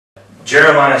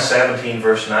Jeremiah 17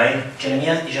 verse 9.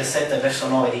 Geremia 17 verso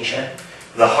 9 dice: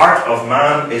 The heart of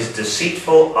man is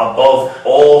deceitful above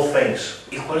all things.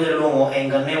 il cuore dell'uomo è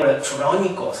ingannevole sopra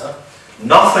ogni cosa.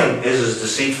 Nothing is as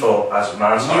deceitful as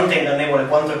man's heart. Niente è ingannevole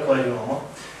quanto il cuore di un uomo.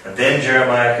 And then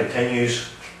Jeremiah continues,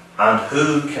 and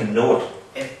who can know it?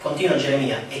 E continua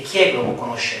Geremia: e chi è che lo può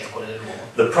conoscere il cuore dell'uomo?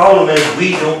 The problem is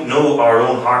we don't know our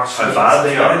own hearts, how bad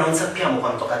they Noi are. non sappiamo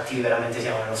quanto cattivi veramente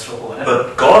siamo nel nostro cuore.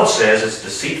 But God says it's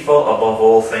deceitful above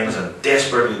all things and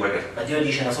desperately wicked. Ma Dio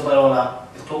dice nella sua parola: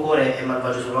 il tuo cuore è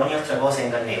malvagio sopra ogni altra cosa, è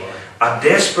ingannevole. A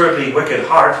desperately wicked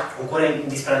heart Un cuore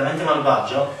disperatamente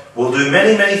malvagio will do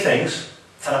many, many things,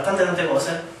 farà tante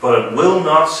cose, but it will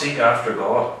not seek after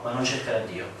God. ma non cercherà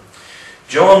Dio.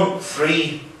 John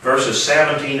 3 verses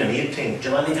 17 and 18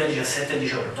 Giovanni 3, 17 e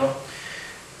 18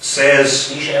 says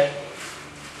dice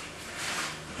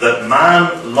that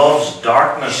man loves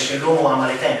darkness che l'uomo ama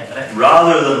le tenebre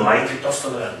rather than light piuttosto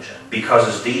che la luce, because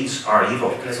his deeds are evil.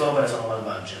 perché le sue opere sono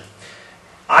malvagie.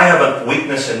 I have a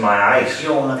weakness in my eyes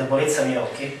Io ho una debolezza nei miei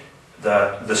occhi,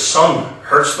 that the sun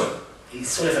hurts them. il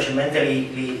sole facilmente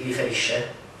li ferisce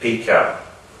PCAP,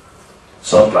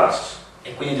 sunglasses,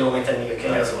 e quindi devo mettermi gli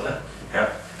occhiali da sole.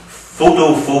 yeah.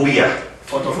 Photophobia.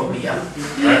 Fotofobia.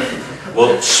 Right?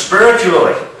 Well,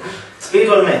 spiritually,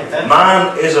 Spiritualmente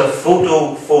man is a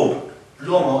photophobe.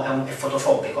 l'uomo è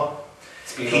fotofobico,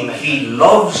 spiritualmente. He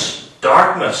loves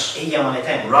darkness Egli ama le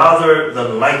tenebre rather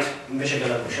than light. invece che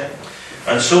la luce.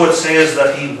 And so it says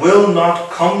that he will not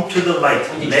come to the light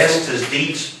lest his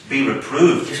deeds be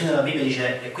reproved. Gesù nella Bibbia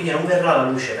dice: e quindi non verrà la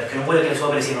luce perché non vuole che le sue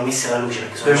opere siano messe alla luce,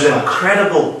 perché sono There's malvagie.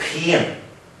 incredible pain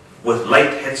with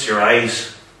light hits your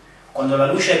eyes. Quando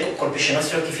la luce colpisce i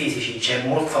nostri occhi fisici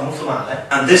fa molto male.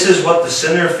 And this is what the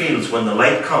sinner feels when the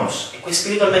light comes. E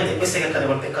spiritualmente questo è che accade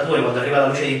col peccatore quando arriva la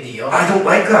luce di Dio. I don't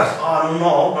like that.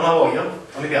 Non la voglio,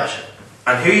 non mi piace.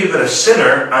 And here you've got a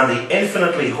sinner and the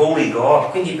infinitely holy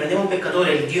God. Quindi prendiamo un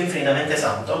peccatore, il Dio infinitamente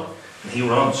santo, And he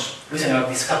runs. lui se ne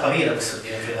scappa via da questo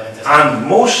Dio infinitamente santo. And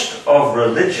most of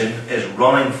religion is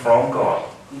running from God.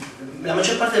 La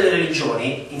maggior parte delle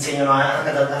religioni insegnano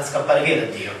a scappare via da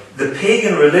Dio. The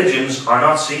pagan religions are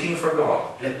not seeking for God.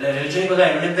 Le religioni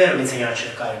pagane non è vero che insegnano a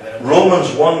cercare il vero Dio. Romans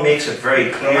 1 makes it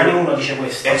very Romani clear. 1 dice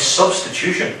questo. It's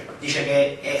substitution. Dice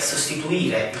che è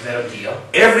sostituire il vero Dio.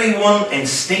 Everyone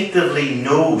instinctively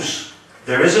knows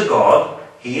there is a God.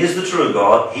 He is the true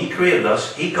God. He created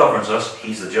us. He governs us.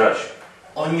 He's the judge.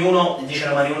 Ognuno, dice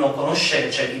Romani 1,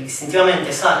 conosce, cioè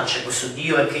istintivamente sa che c'è questo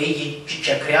Dio e che Egli ci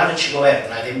ha creato e ci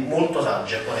governa, ed è molto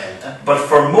saggio e potente. But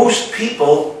for most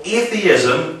people,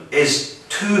 atheism is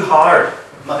too hard.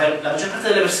 Ma per la maggior parte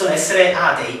delle persone essere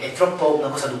atei è troppo una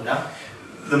cosa dura.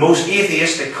 The most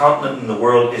atheistic continent in the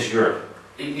world is Europe.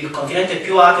 Il continente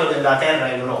più ateo della Terra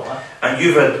è l'Europa. And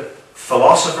you've had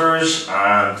philosophers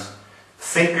and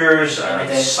thinkers and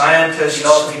scientists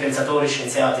Filosofi, pensatori,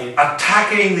 scienziati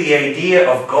attacking the idea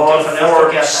of God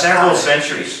for several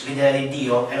centuries. l'idea di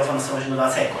Dio, e lo stanno facendo da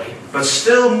secoli. But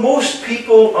still, most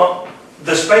people,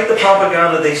 despite the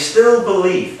propaganda, they still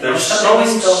believe there's some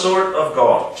sort of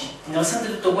God. Nonostante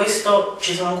tutto questo,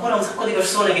 ci sono ancora un sacco di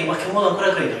persone che in qualche modo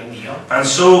ancora credono in Dio. And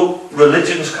so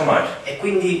religions come out. E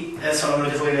quindi sono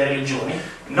venute fuori le religioni.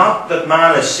 Not that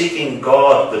man is seeking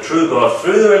God, the true God,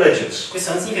 through the religions.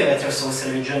 Questo non significa che attraverso queste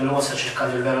religioni l'uomo sta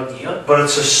cercando il vero Dio. But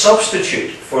it's a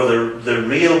substitute for the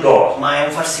real God. Ma è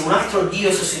un farsi un altro Dio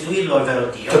e sostituirlo al vero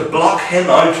Dio. To block him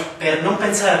out. Per non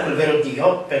pensare a quel vero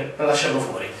Dio, per lasciarlo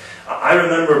fuori. I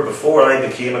remember before I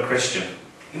became a Christian,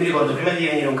 Io mi ricordo, prima di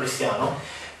divenire un cristiano,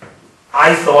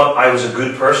 I thought I was a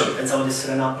good person. pensavo di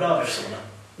essere una brava persona.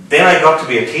 Then I got to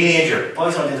be a teenager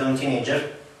Poi sono diventato un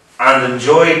teenager and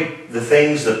enjoyed the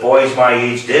things that boys my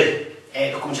age did.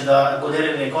 e ho cominciato a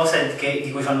godere delle cose che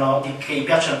gli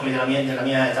piacciono a quelli della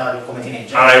mia età come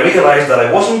teenager. And I realized that I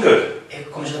wasn't good. E ho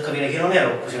cominciato a capire che non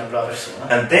ero così una brava persona.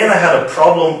 And then I had a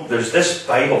problem. There's this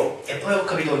Bible. E poi ho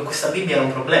capito che questa Bibbia era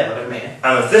un problema per me.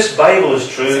 And if this Bible is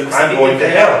Se true, questa I'm Bibbia going to è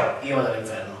hell. vera, io vado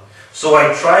all'inferno. So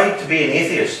I tried to be an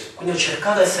atheist. Quindi ho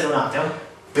cercato di essere un ateo,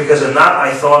 Because in that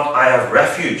I thought I have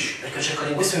refuge. perché ho cercato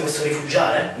in questo mi posso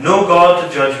rifugiare. No God to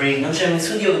judge me. Non c'è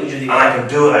nessun Dio che mi And I giudica. can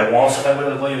do what I want. Posso fare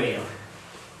quello che voglio io.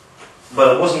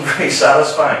 But it wasn't very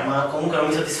satisfying. Ma comunque non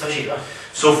mi soddisfaceva.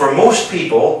 So for most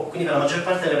people, Quindi per la maggior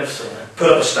parte delle persone, put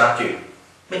up a statue.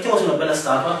 mettiamo su una bella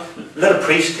statua, Let a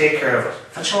priest take care of it.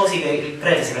 facciamo sì che il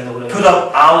prete si prenda quello che Put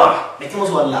up Allah mettiamo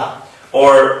su Allah,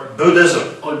 or Buddhism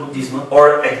o il buddismo,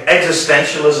 or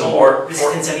existentialism o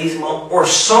l'esistenzialismo, or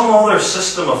some other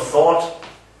system of thought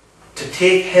to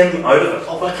take him out of it.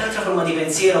 o qualche altra forma di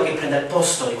pensiero che prenda il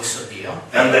posto di questo Dio.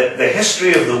 And the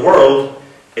history of the world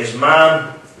is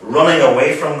man running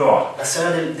away from God. La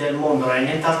storia del mondo non è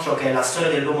nient'altro che la storia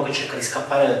dell'uomo che cerca di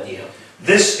scappare da Dio.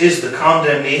 This is the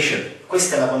condemnation.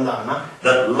 Questa è la condanna.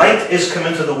 That light is come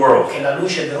into the world. Che la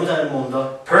luce è venuta nel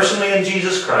mondo. Personally in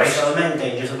Jesus Christ. Personalmente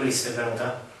in Gesù Cristo è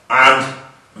venuta. And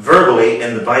verbally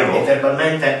in the Bible. E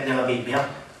verbalmente nella Bibbia.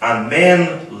 And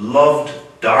men loved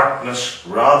darkness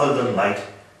rather than light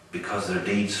because their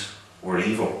deeds were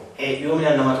evil. E gli uomini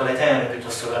hanno amato le tenebre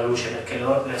piuttosto che la luce perché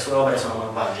le sue opere sono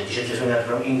malvagie, dice Gesù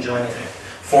in Giovanni 3.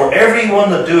 For everyone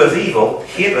that doeth evil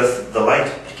hateth the light.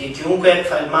 Perché chiunque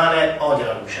fa il male odia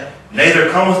la luce.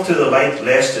 Neither cometh to the light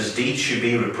lest his deeds should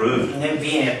be reproved. Ne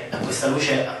viene a questa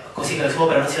luce così che le sue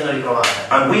opere non siano riprovate.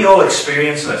 And we all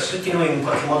experience this. Tutti noi in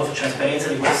qualche modo facciamo esperienza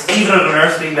di questo. Even at an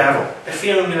earthly level.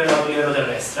 Perfino a un livello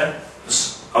terrestre.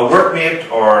 A workmate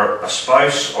or a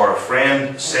spouse or a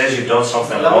friend says you've done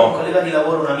something Un wrong. collega di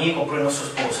lavoro, un amico oppure il nostro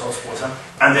sposo o sposa.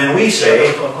 And then we Ha say,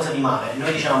 fatto qualcosa di male.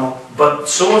 Noi diciamo, but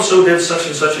so and so did such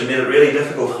and such and made it really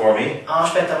difficult for me. ah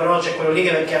aspetta però c'è quello lì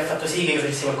che ha fatto sì che io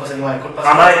facessi qualcosa di male, è colpa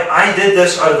And sua. I did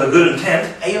this out of a good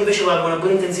intent. E io invece avevo una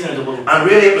buona intenzione dopo tutto. And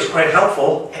really it was quite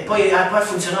helpful. E poi ha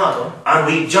funzionato. And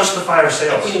we justify E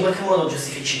ourselves. quindi in qualche modo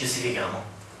ci giustifichiamo.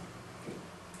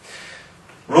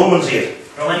 Romans 8.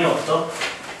 Romani 8,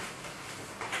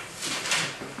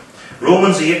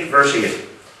 Romans 8 verse 8.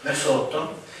 verso 8.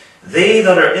 They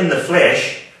that are in the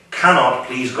flesh cannot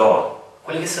please God.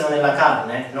 Quelli che sono nella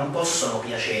carne non possono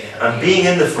piacere a And Dio. being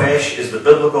in the flesh is the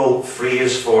biblical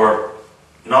phrase for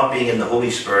not being in the Holy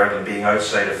Spirit and being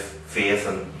outside of faith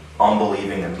and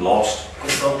unbelieving and lost.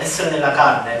 Questo essere nella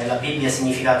carne, nella Bibbia,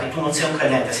 significa che tu non sei un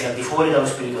credente, sei al di fuori dallo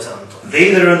Spirito Santo.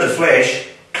 They that are in the flesh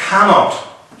cannot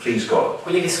please God.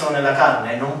 Quelli che sono nella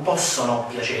carne non possono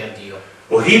piacere a Dio.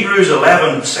 Well, Hebrews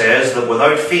 11 says that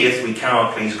without faith we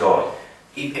cannot please God.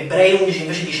 Ebrei 11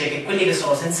 invece dice che quelli che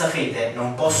sono senza fede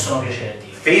non possono piacere a Dio.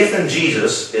 Faith in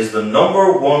Jesus is the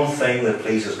number one thing that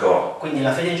pleases God. Quindi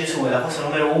la fede in Gesù è la cosa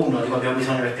numero uno di cui abbiamo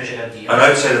bisogno per piacere a Dio. And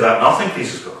outside of that, nothing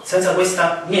pleases God. Senza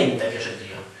questa niente piace a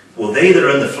Dio. Well, they that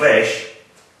are in the flesh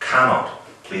cannot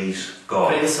please God.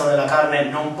 Quelli che sono nella carne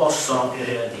non possono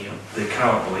piacere a Dio. They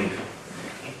cannot believe.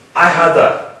 I had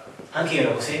that Anche io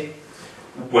ero così.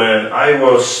 when I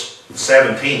was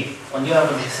 17. Quando io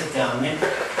avevo 17 anni,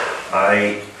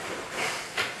 I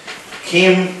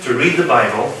came to read the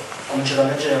Bible ho cominciato a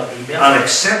leggere la Bibbia and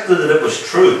accepted that it was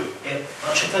true, e ho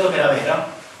accettato che era vera,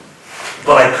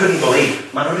 but I couldn't believe.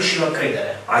 ma non riuscivo a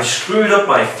credere. I screwed up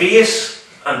my face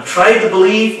and tried to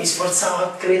believe Mi sforzavo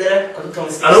a credere con tutto me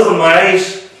and stesso opened my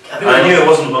eyes and I knew I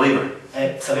wasn't a believer.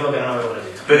 e sapevo che non avevo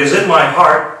creduto. Because in my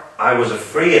heart, I was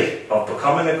afraid of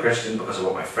becoming a Christian because of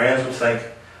what my friends would think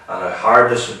and how hard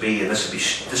this would be and this would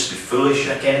be foolish.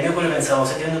 Perché nel mio cuore pensavo,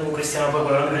 se divento un cristiano poi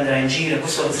quello non mi prenderà in giro e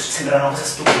questo sembrerà una cosa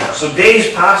stupida. So days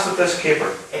passed at this caper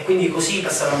E quindi così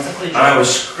passarono un sacco di and I giorni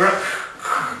was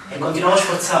e continuavo a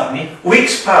sforzarmi,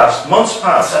 weeks passed, months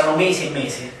passed, passarono mesi e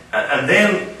mesi. and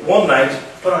then one night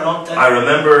Poi una notte, I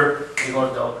remember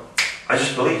ricordo, I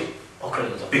just believed. ho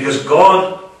creduto. Because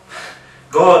God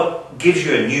gives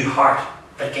you a new heart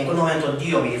Perché in quel momento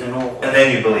Dio mi diede un nuovo and cuore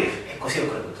then you believe. e così ho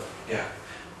creduto. Yeah.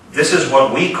 This is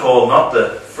what we call not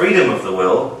the freedom of the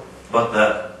will, but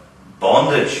the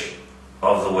bondage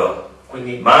of the will.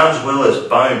 Quindi, Man's will is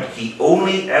bound. He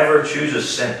only ever chooses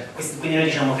sin. quindi noi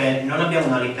diciamo che non abbiamo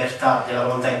una libertà della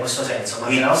volontà in questo senso, ma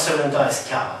che la nostra volontà è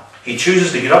schiava. He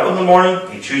chooses to get up in the morning,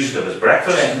 he chooses to have his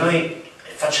breakfast, Cioè noi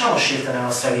facciamo scelte nella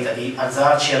nostra vita di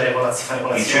alzarci, fare he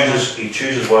colazione,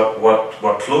 chooses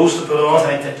what clothes to put on.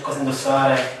 cosa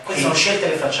indossare. Queste sono scelte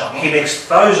che facciamo. He makes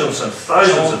thousands and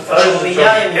thousands and Facciamo thousands of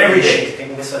migliaia e choices migliaia every di day. scelte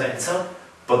in questo senso,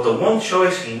 But the one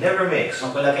choice he never makes ma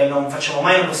quella che non facciamo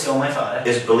mai e non possiamo mai fare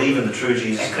is believe in the true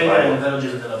Jesus è in the credere nel Bible. vero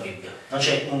Gesù della Bibbia.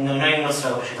 Non è in nostra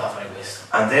capacità fare questo.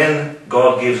 And then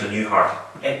God gives a new heart,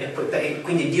 E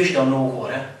quindi Dio ci dà un nuovo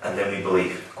cuore, and then we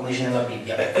believe. come dice nella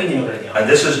Bibbia, e quindi noi crediamo. And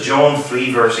this is John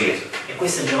 3 verse 8. E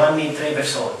questo è Giovanni 3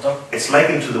 verso 8. It's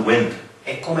likened to the wind.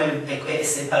 È come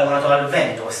è paragonato al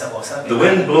vento questa cosa. The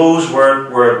wind blows where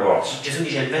it wants. Gesù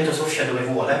dice il vento soffia dove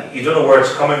vuole, You don't know where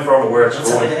it's coming from or where it's non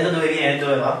sapete going. né da dove viene né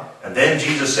dove va. And then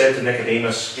Jesus said to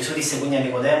Nicodemus, Gesù disse quindi a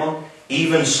Nicodemo,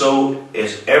 even so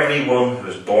is everyone who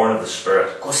is born of the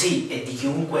Spirit. così è di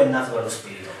chiunque è nato dallo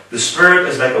Spirito. The Spirit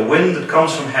is like a wind that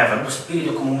comes from heaven, Lo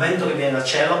Spirito è come un vento che viene dal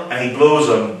cielo and he blows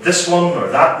on this one or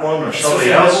that one or e somebody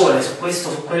soffia dove else, vuole, su questo,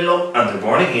 su quello, and they're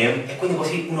born again. e quindi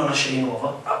così uno nasce di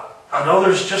nuovo. And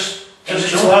others just E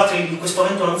invece su don't. altri questo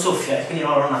vento non soffia e quindi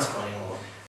loro non nascono di